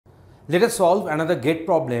Let us solve another gate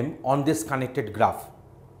problem on this connected graph.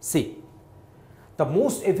 See, the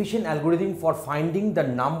most efficient algorithm for finding the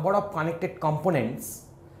number of connected components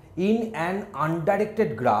in an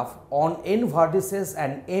undirected graph on n vertices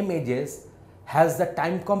and m edges has the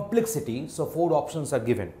time complexity. So 4 options are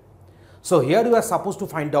given. So here we are supposed to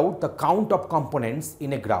find out the count of components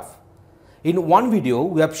in a graph. In one video,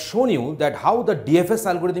 we have shown you that how the DFS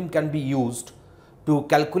algorithm can be used to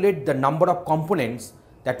calculate the number of components,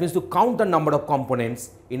 that means to count the number of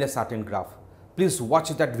components in a certain graph. Please watch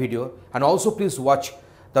that video, and also please watch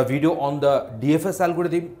the video on the DFS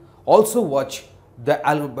algorithm. Also watch the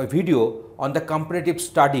video on the comparative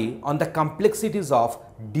study on the complexities of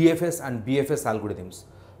DFS and BFS algorithms.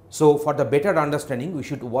 So for the better understanding, we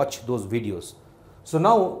should watch those videos. So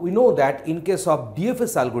now we know that in case of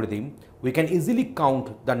DFS algorithm, we can easily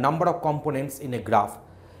count the number of components in a graph,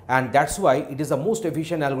 and that's why it is the most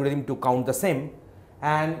efficient algorithm to count the same.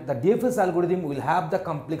 And the DFS algorithm will have the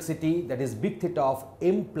complexity, that is big theta of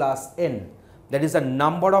m plus n, that is the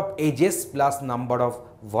number of edges plus number of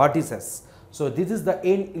vertices. So this is the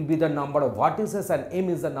n will be the number of vertices and m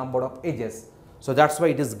is the number of edges. So that's why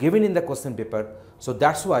it is given in the question paper. So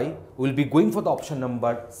that's why we will be going for the option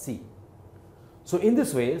number C. So in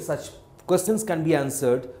this way, such questions can be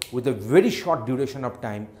answered with a very short duration of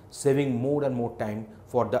time, saving more and more time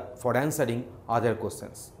for answering other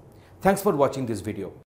questions. Thanks for watching this video.